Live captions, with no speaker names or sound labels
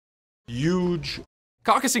huge.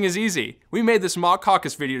 Caucusing is easy. We made this mock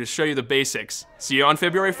caucus video to show you the basics. See you on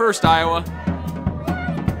February 1st, Iowa.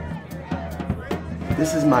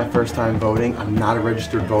 This is my first time voting. I'm not a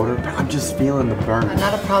registered voter, but I'm just feeling the burn.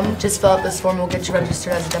 Not a problem. Just fill out this form. We'll get you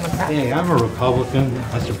registered as a Democrat. Hey, I'm a Republican.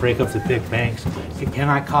 Has to break up the big banks. Can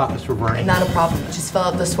I caucus for Bernie? Not a problem. Just fill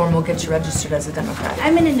out this form. We'll get you registered as a Democrat.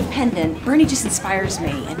 I'm an independent. Bernie just inspires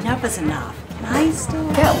me. Enough is enough. Can I still?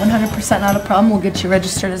 Yeah, 100% not a problem. We'll get you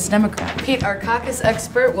registered as a Democrat. Pete, our caucus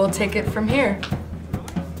expert, will take it from here.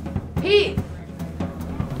 Pete!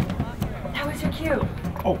 How was your cue?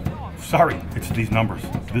 Oh, sorry, it's these numbers.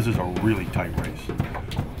 This is a really tight race.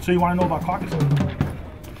 So you want to know about caucusing?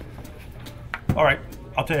 All right,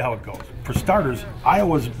 I'll tell you how it goes. For starters,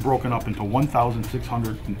 Iowa's broken up into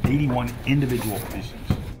 1,681 individual precincts.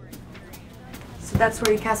 So that's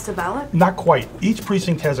where you cast a ballot? Not quite. Each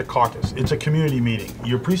precinct has a caucus. It's a community meeting.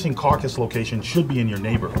 Your precinct caucus location should be in your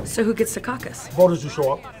neighborhood. So who gets the caucus? Voters who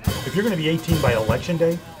show up. If you're going to be 18 by election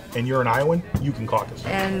day and you're an Iowan, you can caucus.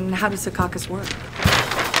 And how does the caucus work?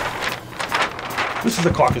 This is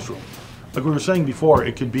the caucus room. Like we were saying before,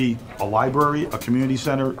 it could be a library, a community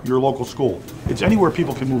center, your local school. It's anywhere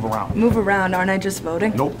people can move around. Move around, aren't I just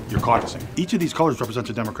voting? Nope, you're caucusing. Each of these colors represents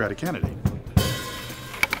a Democratic candidate.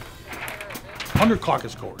 Under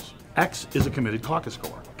caucus scores, X is a committed caucus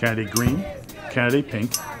score. Candidate green, candidate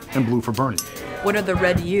pink, and blue for Bernie. What are the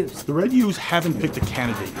red U's? The red U's haven't picked a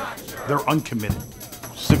candidate yet. They're uncommitted.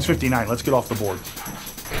 6:59, let's get off the board.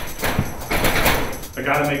 I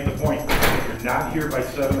gotta make the point. If you're not here by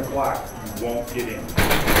 7 o'clock, you won't get in.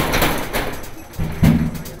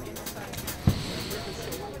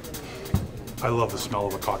 I love the smell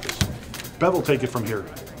of a caucus. Bev will take it from here.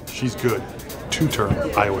 She's good. Two-term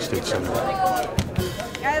Iowa State Senator.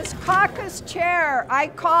 As caucus chair, I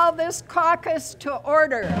call this caucus to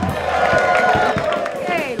order.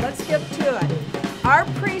 Okay, let's get to it. Our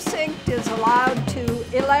precinct is allowed to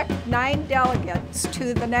elect 9 delegates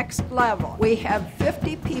to the next level. We have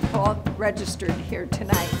 50 people registered here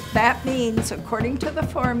tonight. That means, according to the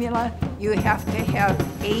formula, you have to have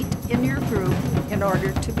 8 in your group in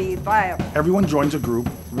order to be viable. Everyone joins a group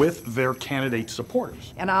with their candidate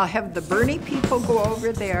supporters. And I'll have the Bernie people go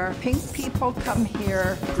over there, pink people come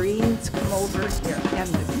here, greens come over here, and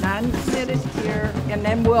the non-committed here, and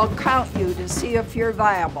then we'll count you to see if you're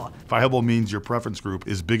viable. Viable means your preference group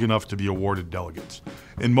is big enough to be awarded delegates.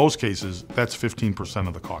 In most cases, that's 15%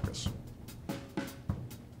 of the caucus.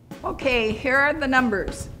 Okay, here are the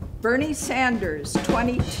numbers. Bernie Sanders,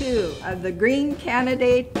 22. The Green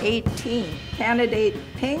candidate, 18. Candidate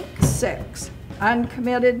Pink, 6.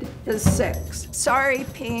 Uncommitted is 6. Sorry,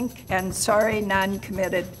 Pink, and sorry,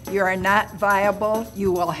 non-committed. You are not viable.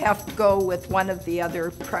 You will have to go with one of the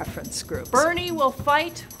other preference groups. Bernie will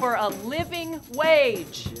fight for a living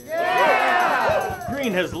wage. Yeah!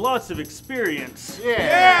 Green has lots of experience.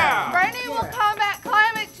 Yeah! Bernie will combat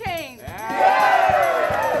climate change.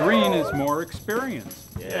 Yeah! Green is more experienced.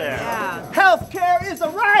 Yeah! Healthcare is a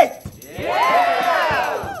right.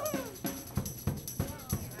 Yeah!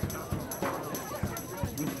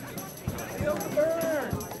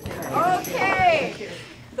 Okay,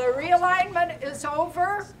 the realignment is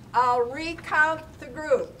over. I'll recount the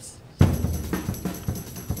groups.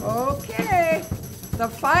 Okay, the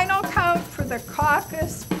final count for the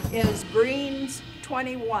caucus is Greens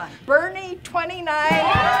 21, Bernie 29.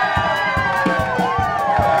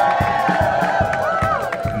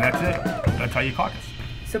 And that's it. That's how you caucus.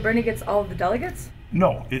 So Bernie gets all of the delegates?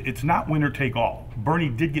 No, it's not winner take all. Bernie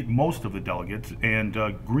did get most of the delegates, and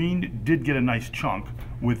Green did get a nice chunk,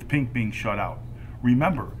 with Pink being shut out.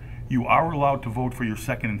 Remember, you are allowed to vote for your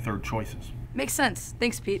second and third choices. Makes sense.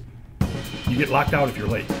 Thanks, Pete. You get locked out if you're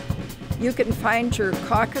late. You can find your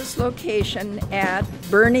caucus location at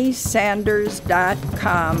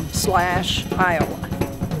berniesanders.com/Iowa.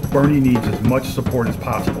 Bernie needs as much support as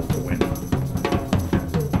possible to win.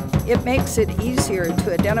 It makes it easier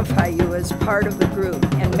to identify you as part of the group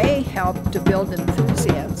and may help to build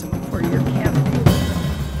enthusiasm for your candidate.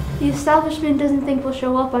 The establishment doesn't think we'll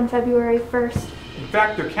show up on February 1st. In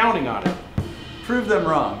fact, they're counting on it. Prove them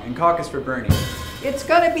wrong and caucus for Bernie. It's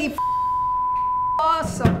gonna be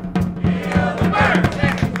awesome.